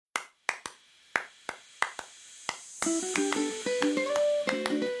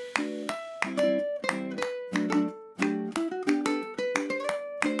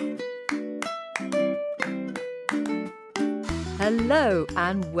Hello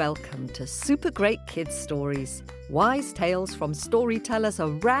and welcome to Super Great Kids Stories, wise tales from storytellers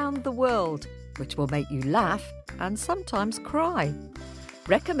around the world, which will make you laugh and sometimes cry.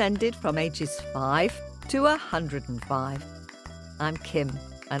 Recommended from ages 5 to 105. I'm Kim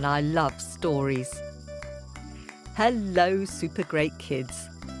and I love stories. Hello, Super Great Kids.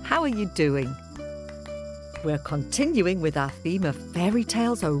 How are you doing? We're continuing with our theme of fairy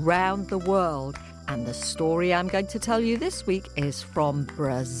tales around the world. And the story I'm going to tell you this week is from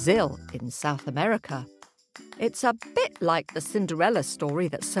Brazil in South America. It's a bit like the Cinderella story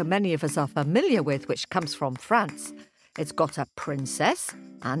that so many of us are familiar with, which comes from France. It's got a princess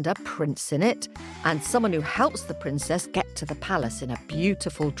and a prince in it, and someone who helps the princess get to the palace in a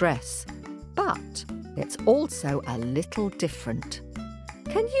beautiful dress. But it's also a little different.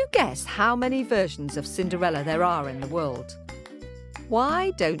 Can you guess how many versions of Cinderella there are in the world?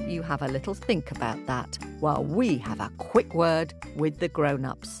 Why don't you have a little think about that while we have a quick word with the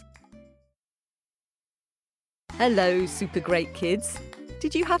grown-ups? Hello, Super Great Kids.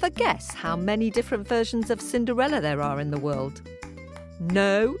 Did you have a guess how many different versions of Cinderella there are in the world?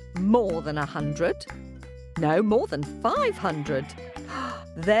 No, more than 100. No, more than 500.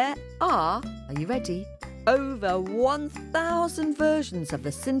 There are you ready? Over 1,000 versions of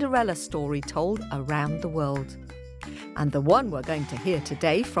the Cinderella story told around the world. And the one we're going to hear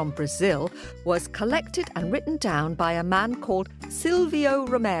today from Brazil was collected and written down by a man called Silvio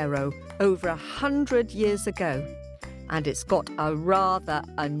Romero over 100 years ago. And it's got a rather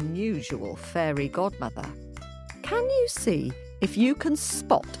unusual fairy godmother. Can you see if you can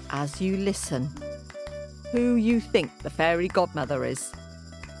spot as you listen who you think the fairy godmother is?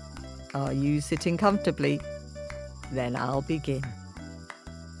 Are you sitting comfortably? Then I'll begin.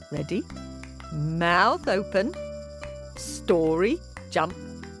 Ready? Mouth open. Story, jump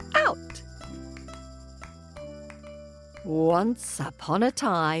out. Once upon a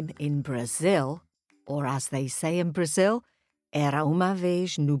time in Brazil, or as they say in Brazil, era uma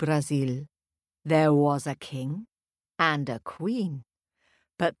vez no Brasil, there was a king and a queen.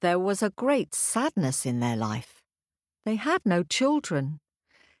 But there was a great sadness in their life. They had no children.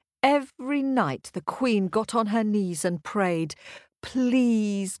 Every night the queen got on her knees and prayed,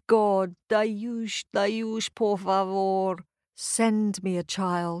 "Please, God, Deus, por favor, send me a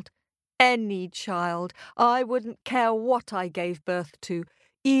child, any child. I wouldn't care what I gave birth to,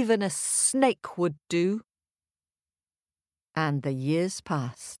 even a snake would do." And the years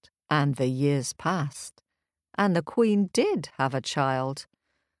passed, and the years passed, and the queen did have a child.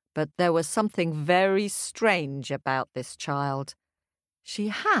 But there was something very strange about this child. She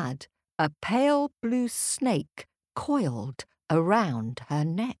had a pale blue snake coiled around her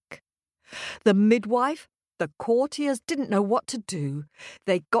neck. The midwife, the courtiers didn't know what to do.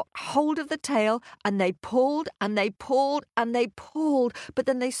 They got hold of the tail and they pulled and they pulled and they pulled, but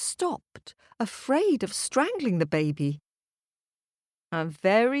then they stopped, afraid of strangling the baby. And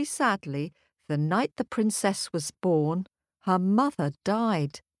very sadly, the night the princess was born, her mother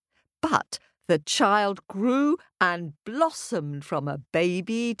died. But the child grew and blossomed from a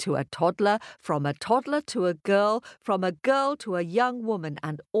baby to a toddler, from a toddler to a girl, from a girl to a young woman,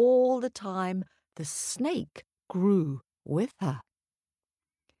 and all the time the snake grew with her.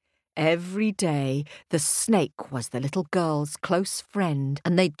 Every day the snake was the little girl's close friend,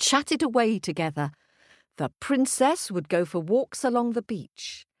 and they chatted away together. The princess would go for walks along the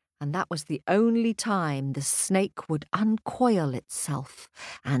beach, and that was the only time the snake would uncoil itself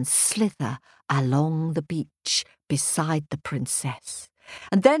and slither along the beach beside the princess.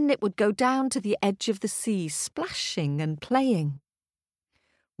 And then it would go down to the edge of the sea, splashing and playing.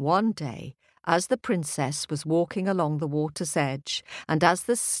 One day, as the princess was walking along the water's edge, and as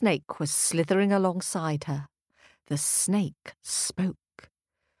the snake was slithering alongside her, the snake spoke.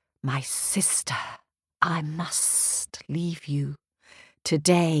 "My sister, I must leave you.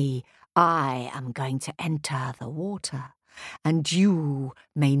 Today I am going to enter the water, and you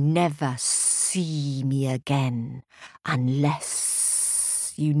may never see me again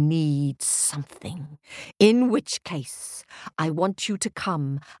unless you need something, in which case I want you to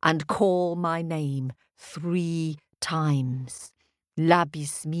come and call my name 3 times.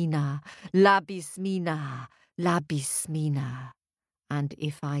 Labismina, Labismina, Labismina. And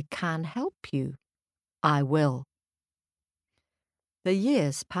if I can help you, I will." The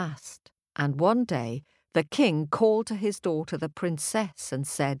years passed, and one day the king called to his daughter the princess and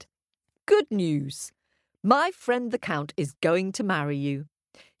said, "Good news! My friend the count is going to marry you.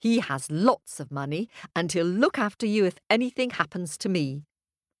 He has lots of money, and he'll look after you if anything happens to me."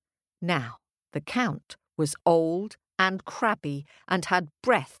 Now, the Count was old and crabby and had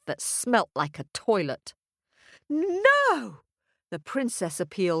breath that smelt like a toilet. "No!" the princess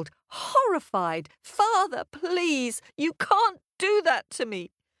appealed, horrified. "Father, please, you can't do that to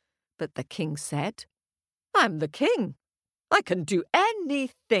me." But the king said, "I'm the king. I can do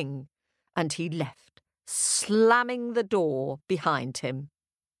anything." And he left, slamming the door behind him.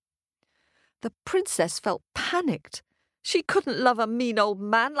 The princess felt panicked. She couldn't love a mean old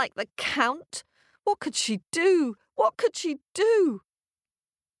man like the Count. What could she do? What could she do?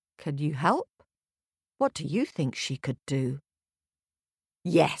 Can you help? What do you think she could do?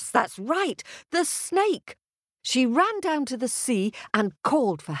 Yes, that's right, the snake. She ran down to the sea and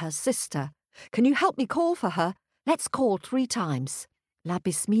called for her sister. Can you help me call for her? Let's call 3 times.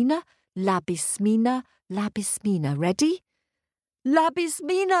 Labismina, Labismina, Labismina. Ready?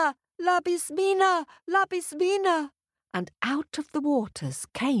 Labismina, Labismina, Labismina. And out of the waters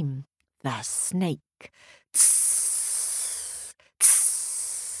came the snake. Tss,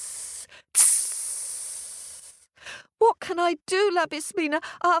 tss, tss. "What can I do, Labismina?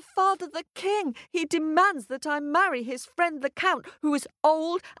 Our father the king, he demands that I marry his friend the Count, who is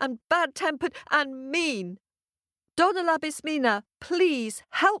old and bad-tempered and mean. Donna Labismina, please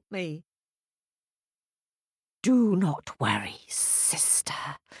help me." "Do not worry,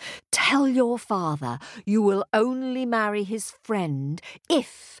 sister. Tell your father you will only marry his friend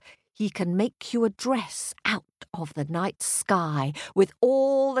if he can make you a dress out of the night sky with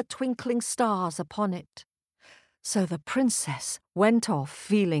all the twinkling stars upon it." So the princess went off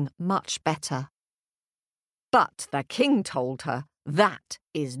feeling much better. But the king told her that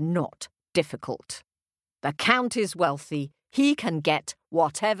is not difficult. The Count is wealthy. He can get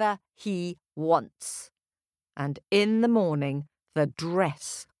whatever he wants. And in the morning, the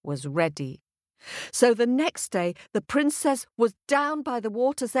dress was ready. So the next day, the princess was down by the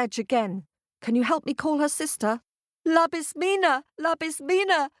water's edge again. Can you help me call her sister? "Labismina,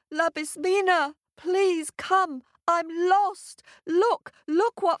 Labismina, Labismina. Please come. I'm lost. Look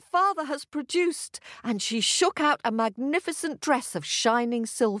what father has produced." And she shook out a magnificent dress of shining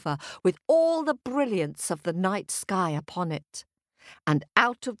silver with all the brilliance of the night sky upon it. And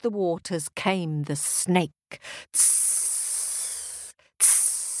out of the waters came the snake. Tss,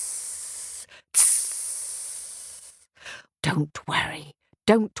 tss, tss. Don't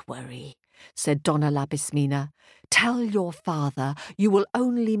worry, said Donna Labismina. "Tell your father you will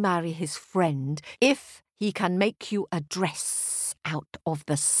only marry his friend if he can make you a dress out of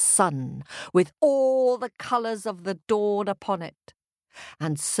the sun with all the colours of the dawn upon it."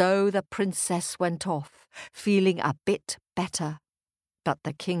 And so the princess went off, feeling a bit better. But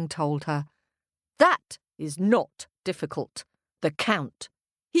the king told her, "That is not difficult. The Count,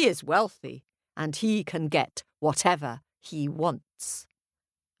 he is wealthy, and he can get whatever he wants."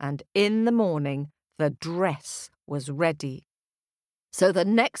 And in the morning, the dress was ready. So the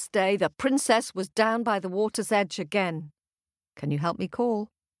next day, the princess was down by the water's edge again. Can you help me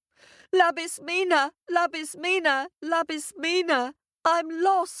call? "Labismina, Labismina, Labismina. I'm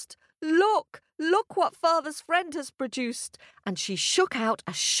lost. Look what father's friend has produced." And she shook out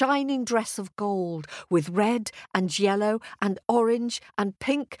a shining dress of gold with red and yellow and orange and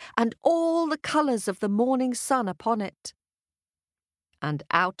pink and all the colours of the morning sun upon it. And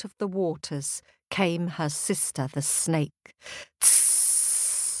out of the waters came her sister the snake.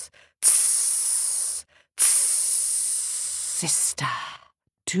 "Tss, tss, tss. Sister,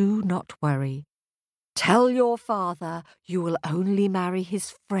 do not worry. Tell your father you will only marry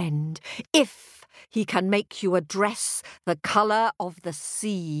his friend if he can make you a dress the colour of the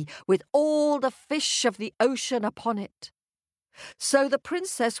sea with all the fish of the ocean upon it." So the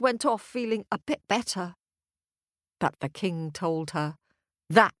princess went off feeling a bit better. But the king told her,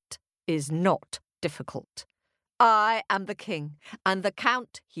 "That is not difficult. I am the king, and the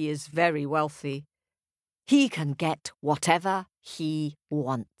Count, he is very wealthy. He can get whatever he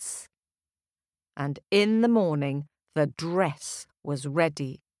wants." And in the morning, the dress was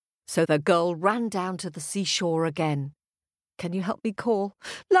ready. So the girl ran down to the seashore again. Can you help me call?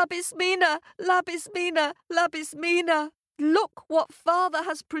 "Labismina, Labismina, Labismina. Look what father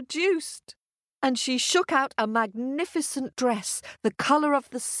has produced." And she shook out a magnificent dress, the colour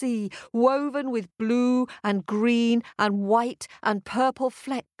of the sea, woven with blue and green and white and purple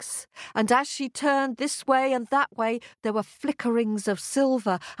flecks. And as she turned this way and that way, there were flickerings of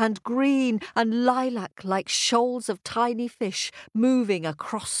silver and green and lilac like shoals of tiny fish moving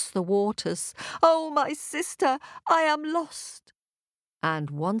across the waters. "Oh, my sister, I am lost."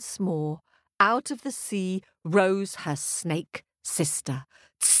 And once more, out of the sea rose her snake sister.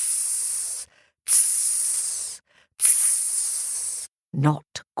 Tss, tss, tss.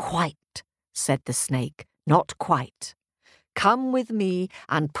 Not quite, said the snake, not quite. Come with me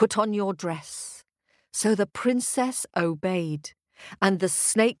and put on your dress. So the princess obeyed, and the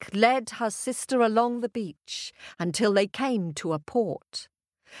snake led her sister along the beach until they came to a port.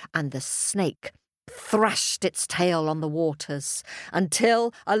 And the snake thrashed its tail on the waters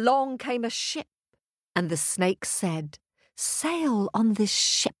until along came a ship. And the snake said, "Sail on this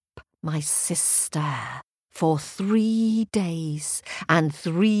ship, my sister, for 3 days and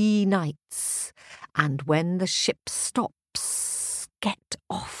 3 nights. And when the ship stops, get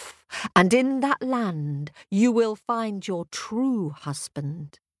off, and in that land you will find your true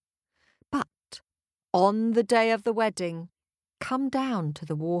husband. But on the day of the wedding, come down to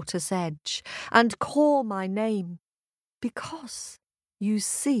the water's edge and call my name, because, you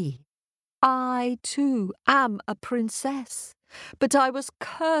see, I too am a princess, but I was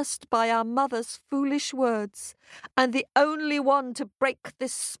cursed by our mother's foolish words, and the only one to break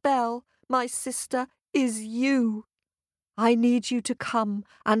this spell, my sister, is you. I need you to come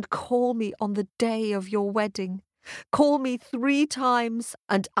and call me on the day of your wedding. Call me 3 times,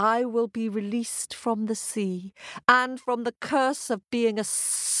 and I will be released from the sea and from the curse of being a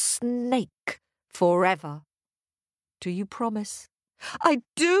snake forever. Do you promise?" "I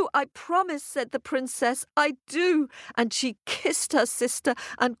do, I promise," said the princess. "I do." And she kissed her sister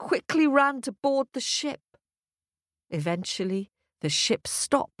and quickly ran to board the ship. Eventually, the ship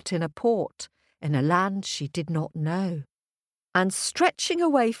stopped in a port in a land she did not know. And stretching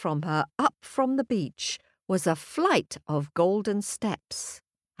away from her, up from the beach, was a flight of golden steps.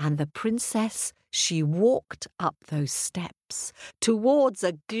 And the princess, she walked up those steps towards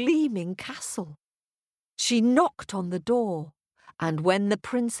a gleaming castle. She knocked on the door, and when the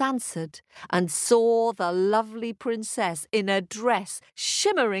prince answered and saw the lovely princess in a dress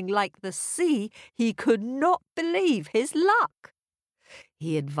shimmering like the sea, he could not believe his luck.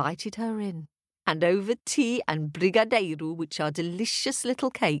 He invited her in, and over tea and brigadeiro, which are delicious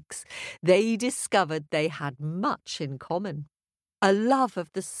little cakes, they discovered they had much in common. A love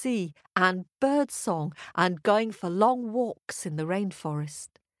of the sea and birdsong and going for long walks in the rainforest.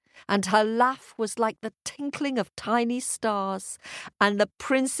 And her laugh was like the tinkling of tiny stars, and the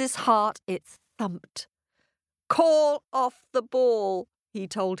prince's heart it thumped. "Call off the ball," he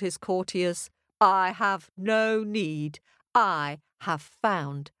told his courtiers. "I have no need. I have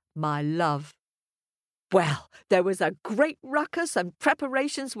found my love." Well, there was a great ruckus, and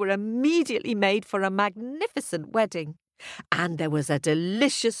preparations were immediately made for a magnificent wedding. And there was a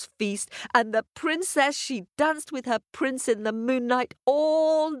delicious feast, and the princess, she danced with her prince in the moonlight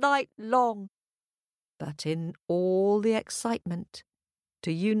all night long. But in all the excitement,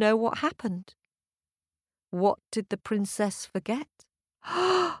 do you know what happened? What did the princess forget?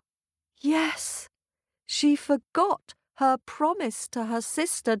 Yes, she forgot her promise to her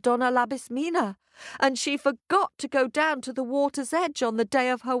sister Donna Labismina, and she forgot to go down to the water's edge on the day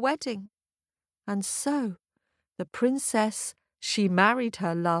of her wedding. And so the princess, she married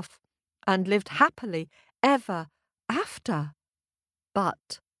her love and lived happily ever after.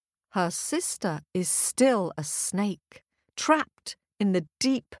 But her sister is still a snake, trapped in the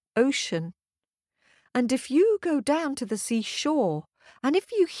deep ocean. And if you go down to the seashore, and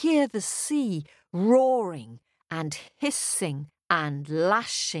if you hear the sea roaring and hissing and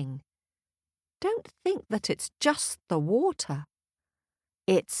lashing, don't think that it's just the water.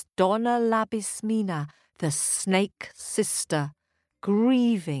 It's Donna Labismina, the snake sister,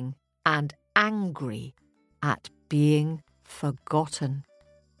 grieving and angry at being forgotten.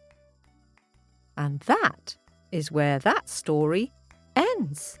 And that is where that story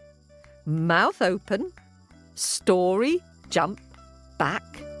ends. Mouth open, story jump back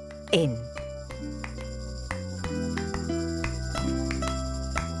in.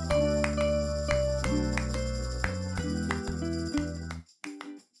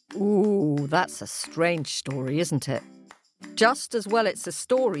 Ooh, that's a strange story, isn't it? Just as well it's a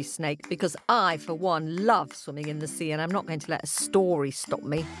story, Snake, because I, for one, love swimming in the sea, and I'm not going to let a story stop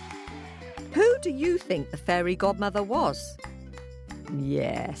me. Who do you think the fairy godmother was?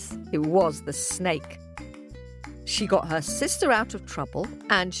 Yes, it was the snake. She got her sister out of trouble,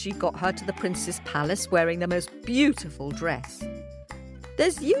 and she got her to the prince's palace wearing the most beautiful dress.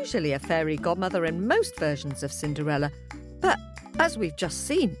 There's usually a fairy godmother in most versions of Cinderella, but as we've just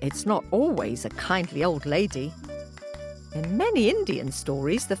seen, it's not always a kindly old lady. In many Indian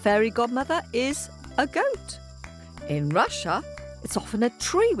stories, the fairy godmother is a goat. In Russia, it's often a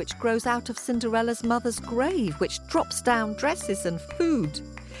tree which grows out of Cinderella's mother's grave, which drops down dresses and food.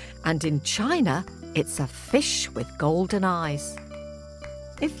 And in China, It's a fish with golden eyes.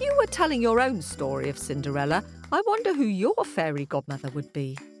 If you were telling your own story of Cinderella, I wonder who your fairy godmother would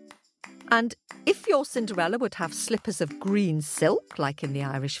be. And if your Cinderella would have slippers of green silk, like in the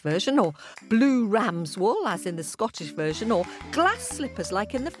Irish version, or blue ram's wool, as in the Scottish version, or glass slippers,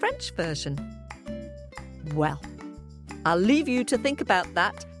 like in the French version. Well, I'll leave you to think about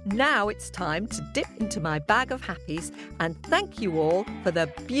that. Now it's time to dip into my bag of happies and thank you all for the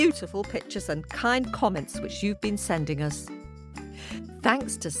beautiful pictures and kind comments which you've been sending us.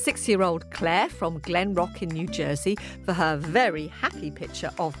 Thanks to 6-year-old Claire from Glen Rock in New Jersey for her very happy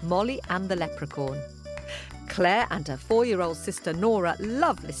picture of Molly and the leprechaun. Claire and her 4-year-old sister Nora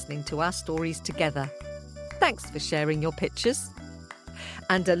love listening to our stories together. Thanks for sharing your pictures.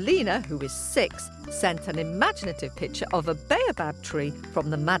 And Alina, who is 6, sent an imaginative picture of a baobab tree from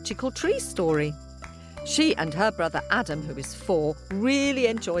the Magical Tree story. She and her brother Adam, who is 4, really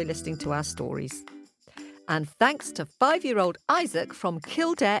enjoy listening to our stories. And thanks to 5-year-old Isaac from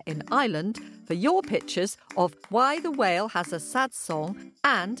Kildare in Ireland for your pictures of Why the Whale Has a Sad Song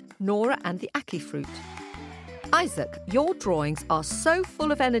and Nora and the Ackee Fruit. Isaac, your drawings are so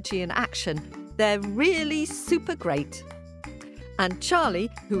full of energy and action, they're really super great. And Charlie,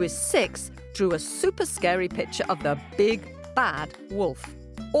 who is 6, drew a super scary picture of the big bad wolf.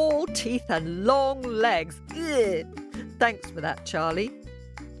 All teeth and long legs. Ugh. Thanks for that, Charlie.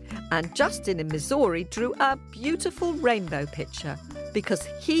 And Justin in Missouri drew a beautiful rainbow picture because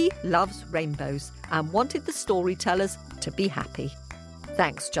he loves rainbows and wanted the storytellers to be happy.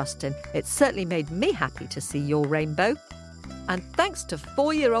 Thanks, Justin. It certainly made me happy to see your rainbow. And thanks to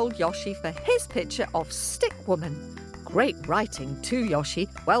 4-year-old Yoshi for his picture of Stick Woman. Great writing too, Yoshi.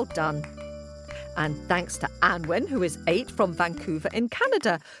 Well done. And thanks to Anwen, who is 8 from Vancouver in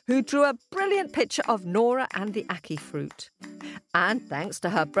Canada, who drew a brilliant picture of Nora and the Ackee Fruit. And thanks to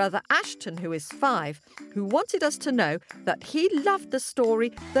her brother Ashton, who is 5, who wanted us to know that he loved the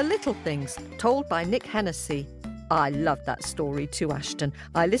story The Little Things, told by Nick Hennessy. I loved that story too, Ashton.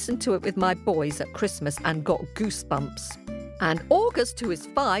 I listened to it with my boys at Christmas and got goosebumps. And August, who is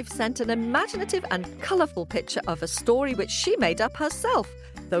 5, sent an imaginative and colourful picture of a story which she made up herself,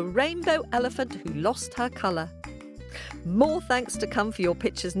 The Rainbow Elephant Who Lost Her Colour. More thanks to come for your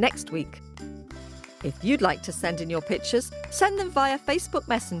pictures next week. If you'd like to send in your pictures, send them via Facebook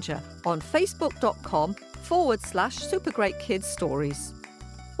Messenger on facebook.com/supergreatkidsstories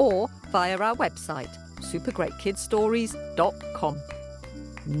or via our website, supergreatkidsstories.com.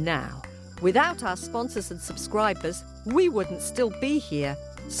 Now, without our sponsors and subscribers, we wouldn't still be here.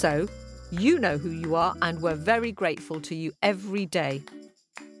 So, you know who you are and we're very grateful to you every day.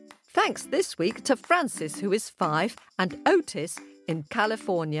 Thanks this week to Francis, who is 5, and Otis in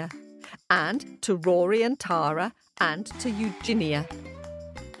California, and to Rory and Tara, and to Eugenia.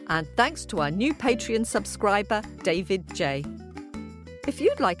 And thanks to our new Patreon subscriber, David J. If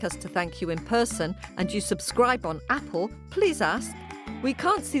you'd like us to thank you in person and you subscribe on Apple, please ask. We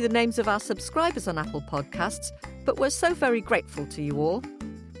can't see the names of our subscribers on Apple Podcasts, but we're so very grateful to you all.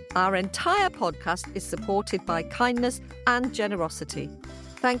 Our entire podcast is supported by kindness and generosity.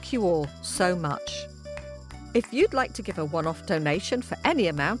 Thank you all so much. If you'd like to give a one-off donation for any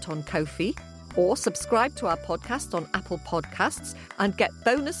amount on Ko-fi, or subscribe to our podcast on Apple Podcasts and get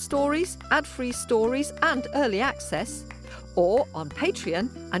bonus stories, ad-free stories and early access, or on Patreon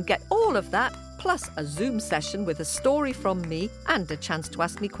and get all of that, plus a Zoom session with a story from me and a chance to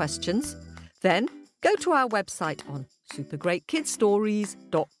ask me questions, then go to our website on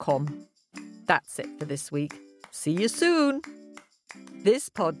supergreatkidsstories.com. That's it for this week. See you soon. This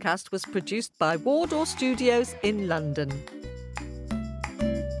podcast was produced by Wardour Studios in London.